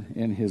created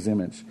in His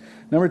image.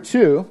 Number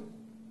two,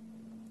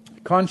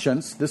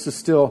 conscience. This is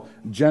still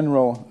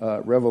general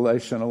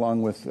revelation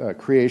along with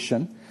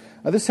creation.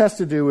 This has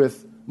to do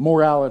with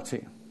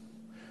morality.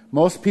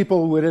 Most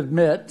people would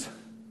admit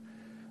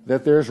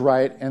that there's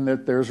right and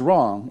that there's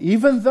wrong,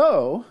 even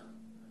though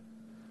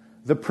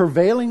the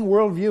prevailing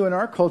worldview in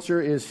our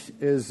culture is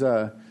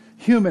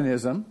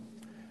humanism.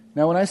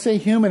 Now, when I say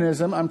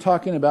humanism, I'm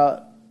talking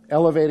about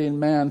elevating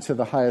man to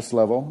the highest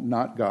level,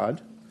 not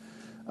God.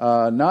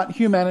 Not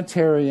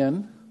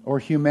humanitarian or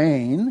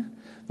humane.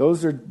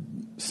 Those are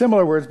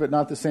similar words, but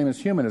not the same as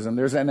humanism.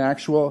 There's an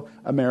actual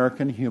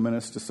American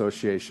Humanist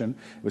Association.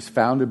 It was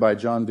founded by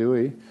John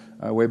Dewey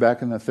way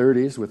back in the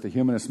 30s with the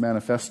Humanist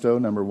Manifesto,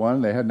 number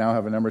 1. They now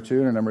have a number 2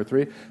 and a number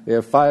 3. They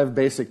have 5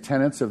 basic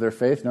tenets of their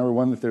faith. Number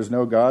 1, that there's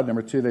no God.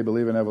 Number 2, they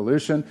believe in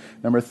evolution.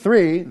 Number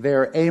 3,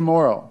 they're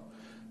amoral.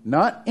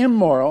 Not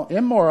immoral.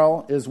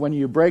 Immoral is when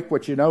you break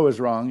what you know is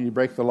wrong, you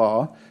break the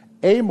law.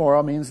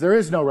 Amoral means there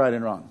is no right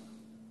and wrong.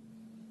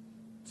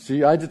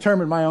 See, I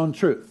determine my own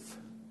truth.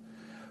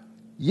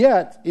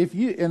 Yet,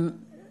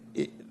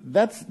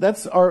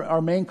 that's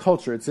our main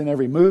culture. It's in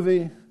every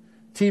movie,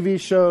 TV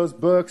shows,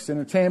 books,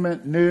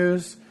 entertainment,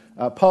 news,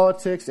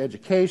 politics,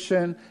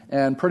 education,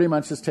 and pretty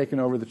much has taken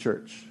over the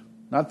church.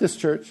 Not this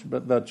church,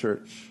 but the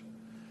church.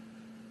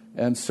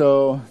 And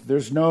so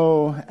there's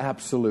no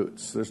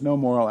absolutes. There's no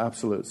moral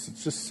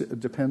absolutes. It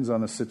depends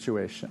on the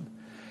situation.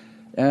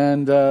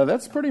 And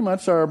that's pretty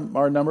much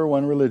our number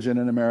one religion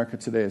in America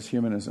today is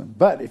humanism.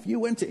 But if you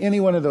went to any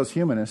one of those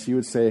humanists, you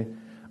would say,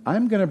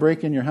 I'm going to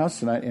break in your house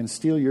tonight and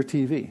steal your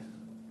TV.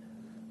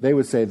 They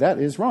would say, that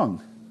is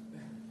wrong.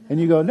 And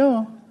you go,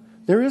 no,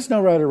 there is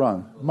no right or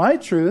wrong. My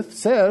truth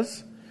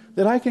says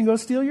that I can go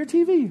steal your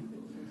TV.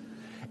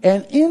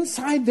 And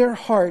inside their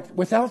heart,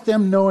 without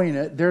them knowing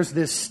it, there's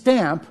this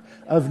stamp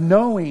of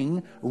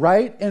knowing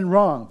right and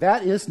wrong.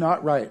 That is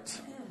not right.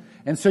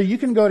 And so you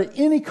can go to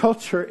any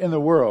culture in the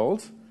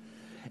world,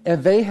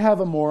 and they have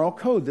a moral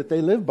code that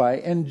they live by.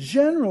 And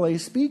generally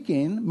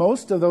speaking,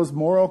 most of those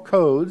moral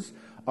codes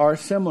are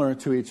similar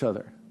to each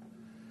other.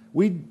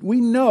 We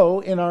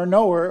know in our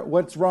knower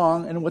what's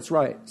wrong and what's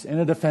right, and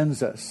it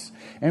offends us.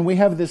 And we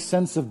have this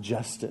sense of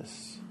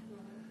justice.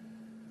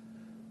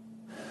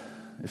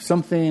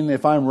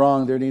 If I'm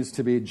wrong, there needs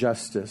to be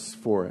justice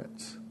for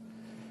it.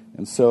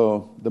 And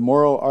so the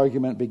moral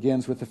argument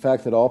begins with the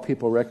fact that all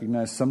people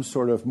recognize some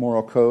sort of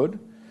moral code.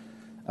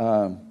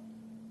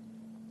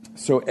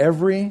 So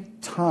every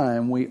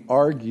time we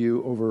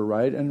argue over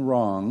right and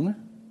wrong,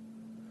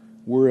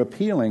 we're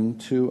appealing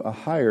to a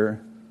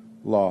higher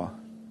law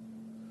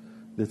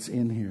that's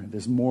in here,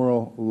 this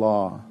moral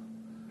law.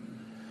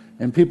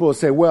 And people will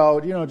say,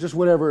 well, just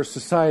whatever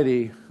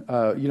society,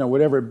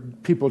 whatever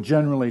people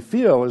generally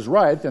feel is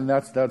right, then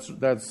that's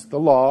the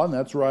law, and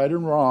that's right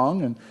and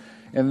wrong.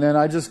 And then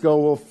I just go,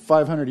 well,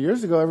 500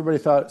 years ago, everybody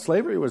thought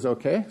slavery was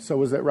okay. So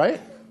was that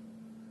right?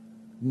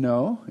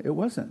 No, it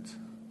wasn't.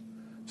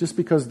 Just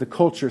because the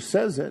culture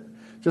says it,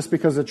 just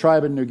because the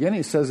tribe in New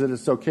Guinea says that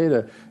it's okay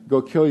to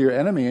go kill your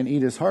enemy and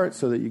eat his heart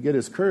so that you get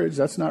his courage,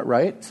 that's not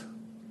right.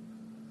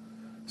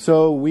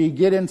 So we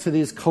get into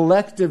these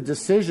collective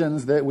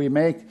decisions that we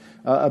make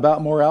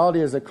about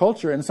morality as a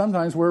culture, and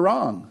sometimes we're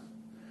wrong.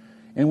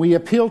 And we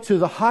appeal to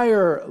the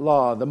higher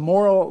law, the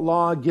moral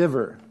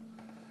lawgiver.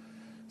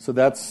 So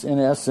that's, in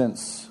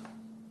essence,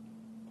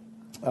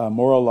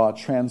 moral law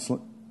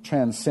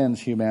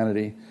transcends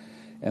humanity,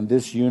 and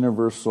this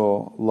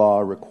universal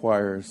law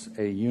requires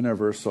a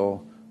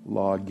universal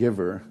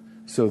lawgiver.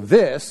 So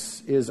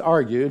this is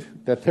argued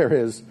that there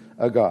is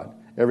a God.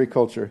 Every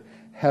culture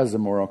has a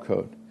moral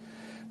code.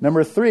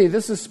 Number 3,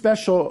 this is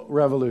special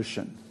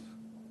revelation.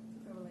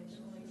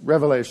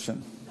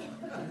 Revelation.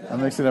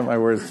 I'm mixing up my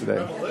words today.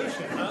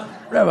 Revolution, huh?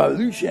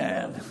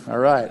 Revolution. All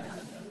right.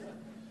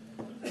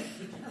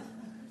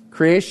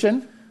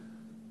 Creation,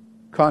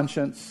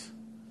 conscience,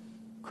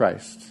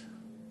 Christ.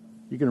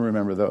 You can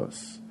remember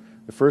those.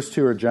 The first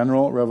 2 are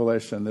general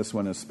revelation. This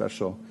one is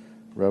special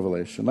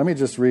revelation. Let me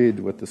just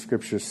read what the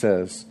Scripture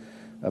says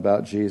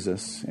about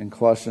Jesus in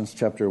Colossians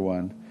chapter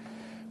 1.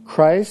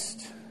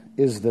 Christ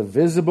is the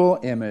visible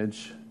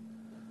image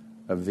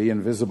of the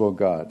invisible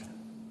God.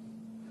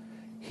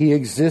 He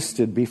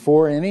existed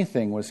before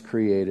anything was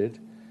created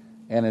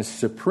and is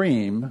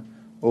supreme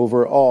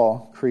over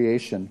all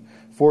creation.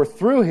 For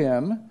through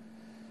him,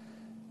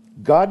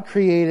 God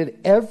created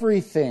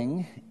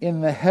everything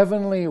in the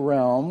heavenly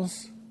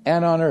realms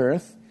and on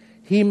earth.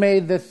 He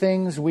made the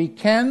things we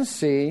can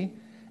see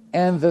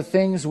and the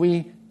things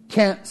we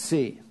can't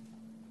see,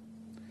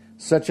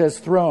 such as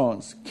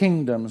thrones,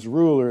 kingdoms,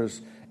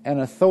 rulers, and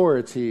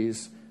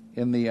authorities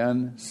in the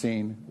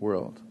unseen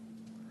world.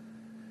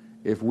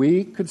 If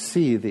we could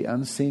see the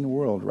unseen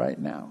world right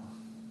now,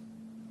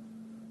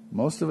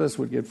 most of us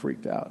would get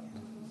freaked out.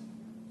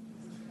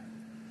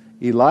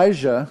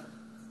 Elijah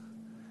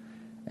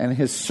and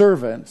his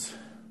servant,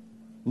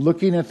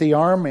 looking at the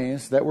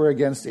armies that were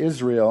against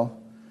Israel,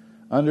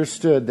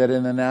 understood that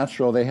in the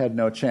natural they had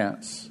no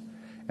chance.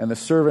 And the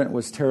servant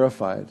was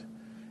terrified.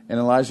 And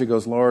Elijah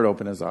goes, Lord,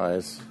 open his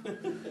eyes.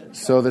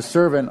 So the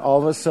servant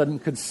all of a sudden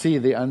could see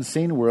the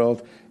unseen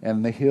world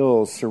and the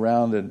hills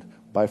surrounded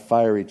by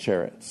fiery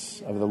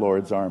chariots of the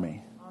Lord's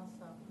army.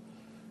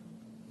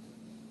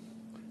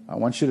 I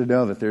want you to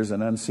know that there's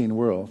an unseen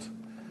world.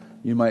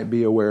 You might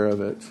be aware of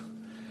it.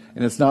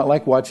 And it's not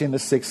like watching The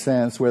Sixth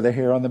Sense where the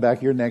hair on the back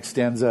of your neck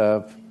stands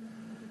up.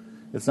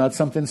 It's not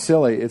something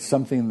silly. It's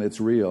something that's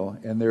real.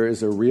 And there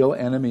is a real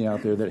enemy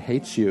out there that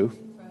hates you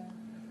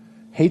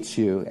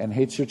and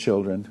hates your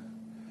children,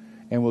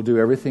 and will do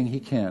everything he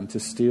can to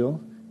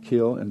steal,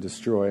 kill, and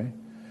destroy,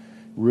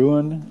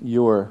 ruin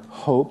your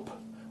hope,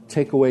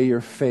 take away your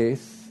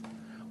faith,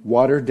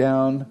 water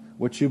down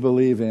what you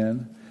believe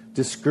in,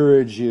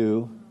 discourage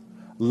you,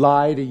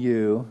 lie to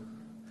you,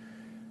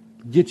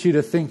 get you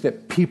to think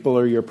that people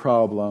are your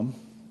problem.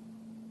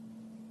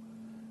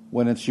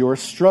 When it's your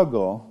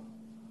struggle,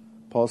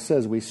 Paul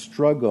says we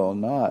struggle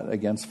not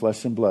against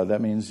flesh and blood.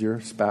 That means your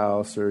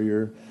spouse or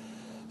your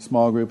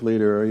small group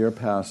leader or your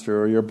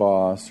pastor or your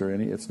boss or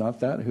any. It's not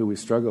that who we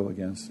struggle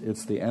against.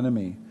 It's the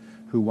enemy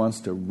who wants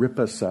to rip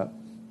us up,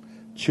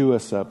 chew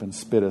us up, and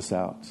spit us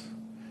out.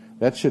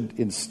 That should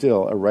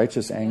instill a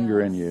righteous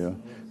anger in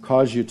you,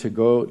 cause you to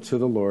go to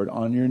the Lord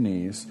on your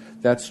knees.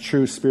 That's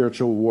true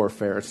spiritual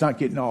warfare. It's not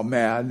getting all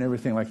mad and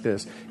everything like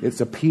this.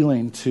 It's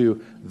appealing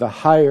to the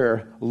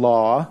higher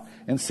law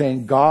and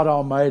saying, God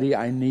Almighty,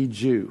 I need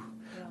you.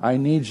 I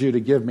need you to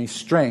give me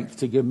strength,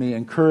 to give me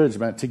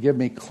encouragement, to give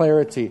me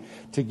clarity,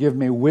 to give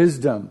me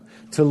wisdom,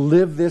 to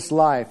live this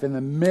life in the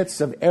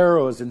midst of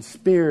arrows and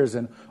spears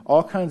and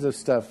all kinds of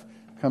stuff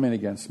coming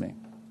against me.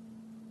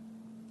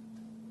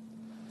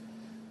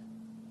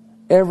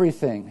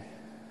 Everything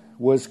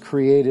was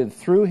created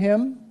through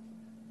him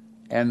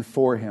and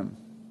for him.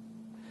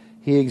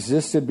 He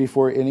existed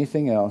before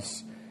anything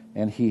else,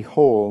 and he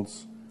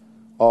holds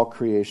all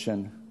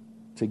creation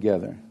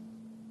together.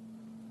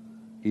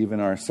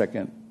 Even our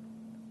second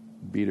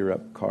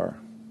beater-up car.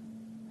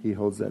 He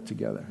holds that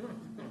together.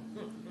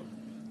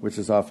 Which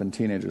is often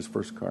teenagers'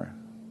 first car.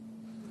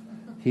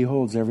 He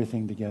holds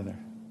everything together.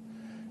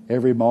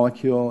 Every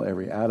molecule,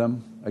 every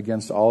atom,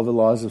 against all the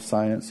laws of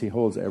science, he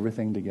holds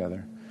everything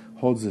together.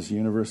 Holds this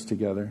universe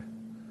together.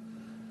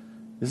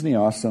 Isn't he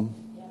awesome?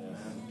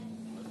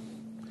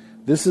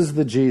 This is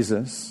the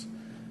Jesus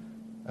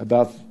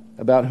about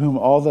whom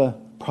all the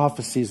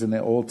prophecies in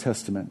the Old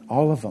Testament,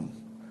 all of them,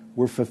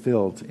 were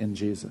fulfilled in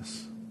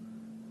Jesus.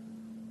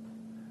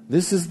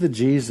 This is the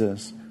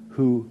Jesus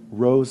who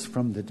rose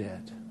from the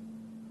dead.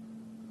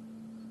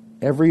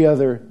 Every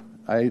other,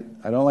 I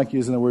don't like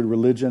using the word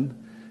religion.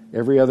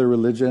 Every other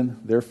religion,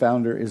 their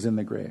founder is in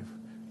the grave.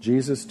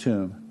 Jesus'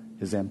 tomb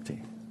is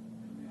empty.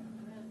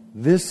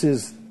 This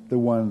is the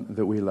one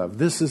that we love.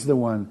 This is the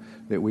one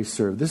that we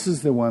serve. This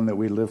is the one that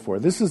we live for.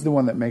 This is the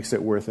one that makes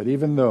it worth it,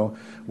 even though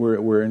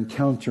we're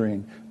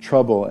encountering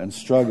trouble and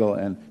struggle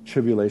and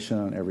tribulation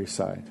on every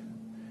side.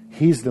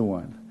 He's the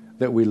one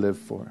that we live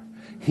for.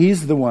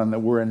 He's the one that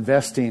we're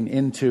investing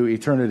into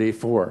eternity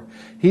for.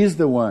 He's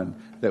the one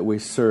that we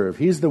serve.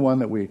 He's the one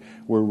that we're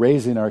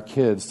raising our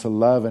kids to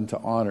love and to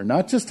honor,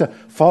 not just to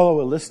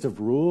follow a list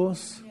of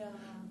rules. Yeah.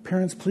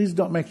 Parents, please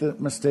don't make the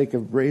mistake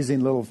of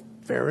raising little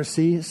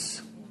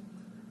Pharisees,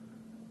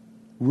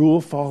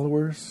 rule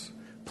followers.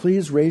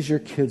 Please raise your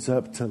kids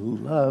up to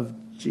love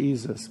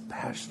Jesus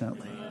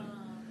passionately.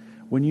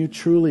 When you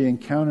truly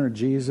encounter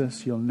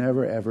Jesus, you'll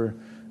never, ever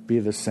be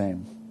the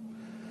same.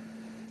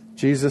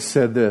 Jesus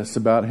said this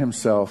about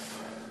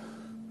himself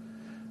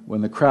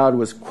when the crowd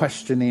was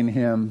questioning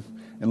him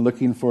and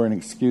looking for an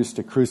excuse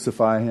to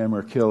crucify him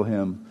or kill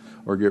him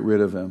or get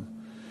rid of him.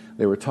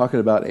 They were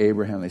talking about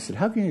Abraham. They said,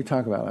 how can you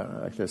talk about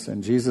it like this?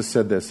 And Jesus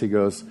said this. He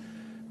goes,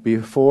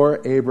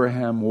 before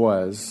Abraham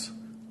was,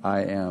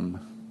 I am.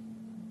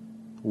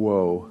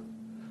 Whoa.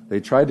 They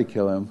tried to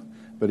kill him,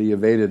 but he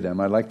evaded them.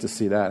 I'd like to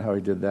see that, how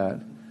he did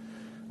that.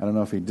 I don't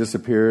know if he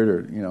disappeared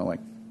or, like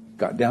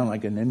got down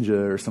like a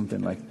ninja or something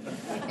like,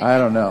 I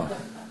don't know.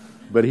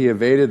 But he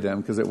evaded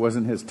them because it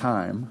wasn't his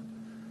time.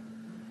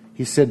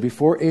 He said,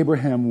 before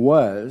Abraham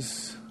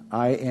was,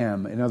 I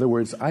am. In other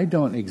words, I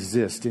don't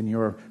exist in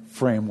your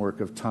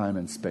framework of time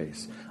and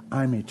space.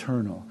 I'm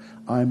eternal.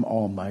 I'm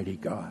Almighty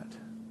God.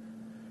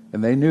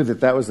 And they knew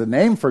that was the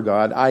name for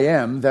God. I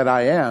am that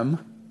I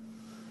am.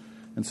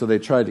 And so they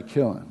tried to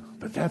kill him.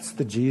 But that's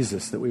the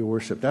Jesus that we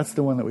worship. That's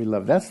the one that we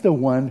love. That's the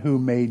one who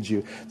made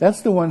you. That's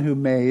the one who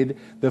made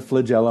the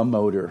flagella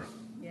motor.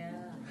 Yeah.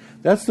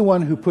 That's the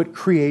one who put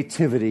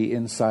creativity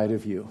inside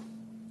of you.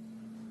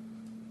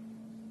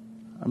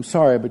 I'm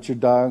sorry, but your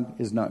dog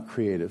is not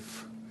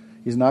creative.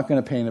 He's not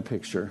going to paint a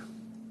picture.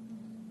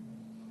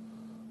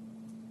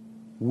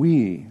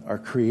 We are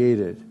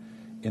created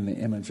in the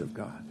image of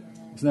God.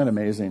 Isn't that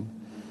amazing?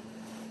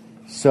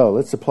 So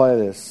let's apply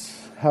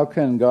this. How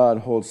can God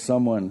hold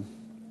someone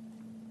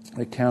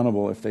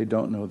accountable if they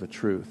don't know the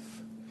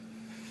truth?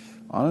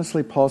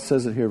 Honestly, Paul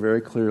says it here very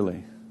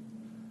clearly.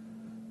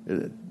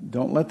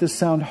 Don't let this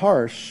sound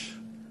harsh,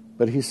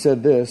 but he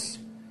said this.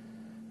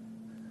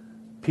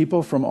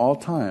 People from all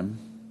time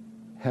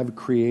have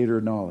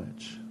creator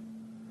knowledge,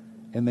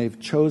 and they've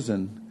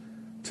chosen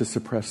to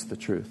suppress the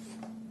truth.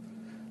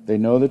 They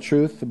know the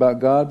truth about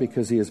God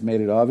because he has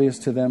made it obvious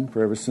to them.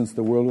 For ever since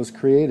the world was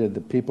created,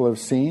 the people have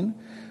seen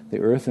the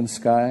earth and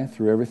sky.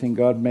 Through everything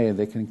God made,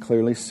 they can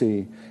clearly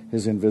see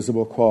his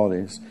invisible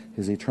qualities,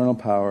 his eternal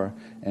power,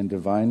 and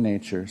divine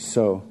nature.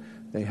 So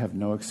they have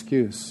no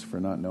excuse for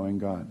not knowing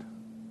God.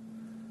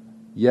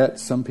 Yet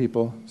some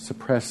people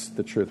suppress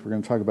the truth. We're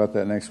going to talk about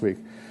that next week.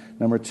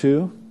 Number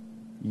 2,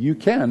 you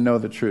can know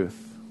the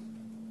truth.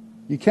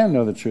 You can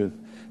know the truth.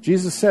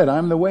 Jesus said,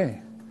 I'm the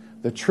way,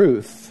 the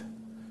truth,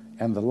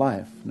 and the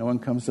life. No one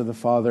comes to the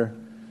Father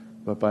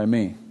but by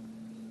me.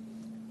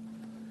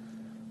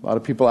 A lot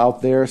of people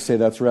out there say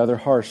that's rather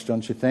harsh,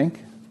 don't you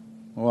think?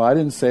 Well, I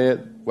didn't say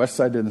it.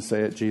 Westside didn't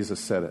say it. Jesus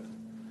said it.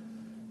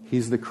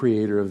 He's the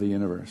creator of the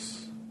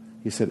universe.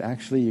 He said,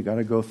 actually, you got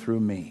to go through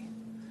me.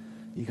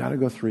 You got to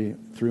go through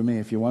me.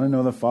 If you want to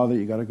know the Father,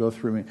 you got to go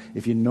through me.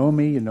 If you know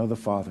me, you know the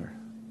Father.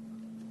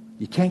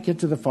 You can't get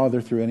to the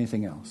Father through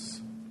anything else.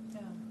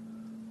 Yeah.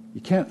 You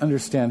can't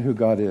understand who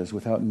God is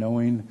without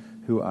knowing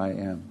who I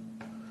am.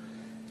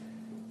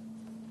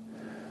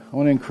 I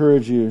want to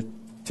encourage you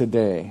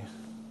today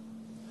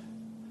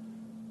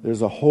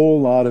There's a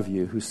whole lot of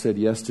you who said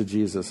yes to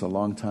Jesus a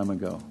long time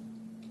ago.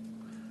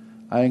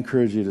 I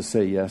encourage you to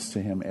say yes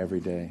to him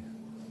every day.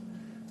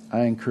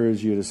 I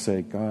encourage you to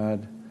say,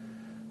 God,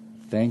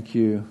 thank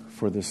you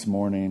for this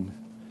morning.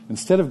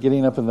 Instead of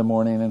getting up in the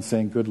morning and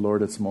saying, good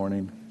Lord, it's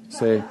morning,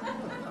 say,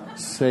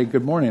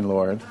 good morning,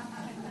 Lord.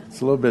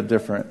 It's a little bit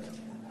different.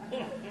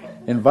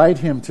 Invite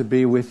him to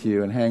be with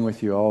you and hang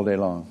with you all day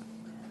long,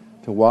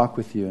 to walk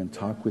with you and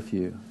talk with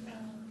you.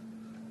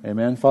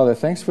 Amen. Father,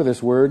 thanks for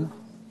this word.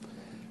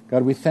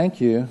 God, we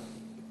thank you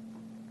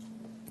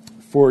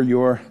for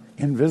your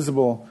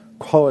invisible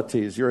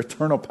qualities, your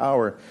eternal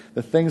power,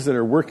 the things that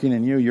are working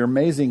in you, your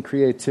amazing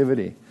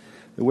creativity,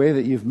 the way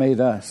that you've made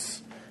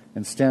us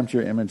and stamped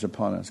your image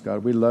upon us.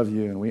 God, we love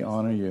you and we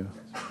honor you.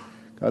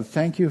 God,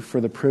 thank you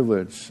for the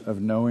privilege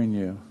of knowing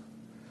you.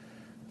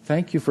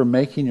 Thank you for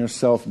making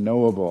yourself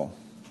knowable.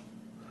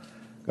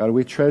 God,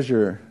 we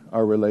treasure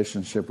our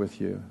relationship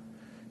with you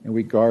and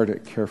we guard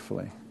it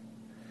carefully.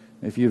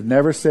 If you've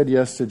never said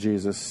yes to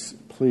Jesus,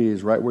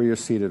 please, right where you're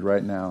seated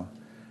right now,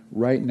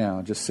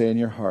 just say in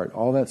your heart,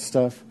 all that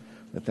stuff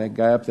that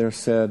guy up there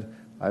said,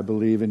 I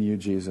believe in you,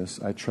 Jesus.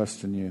 I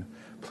trust in you.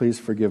 Please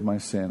forgive my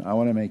sin. I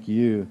want to make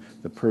you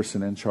the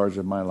person in charge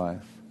of my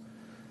life.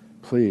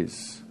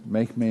 Please,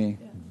 make me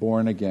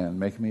born again.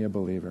 Make me a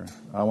believer.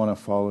 I want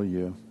to follow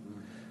you.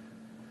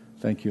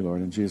 Thank you,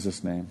 Lord. In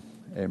Jesus' name,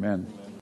 amen.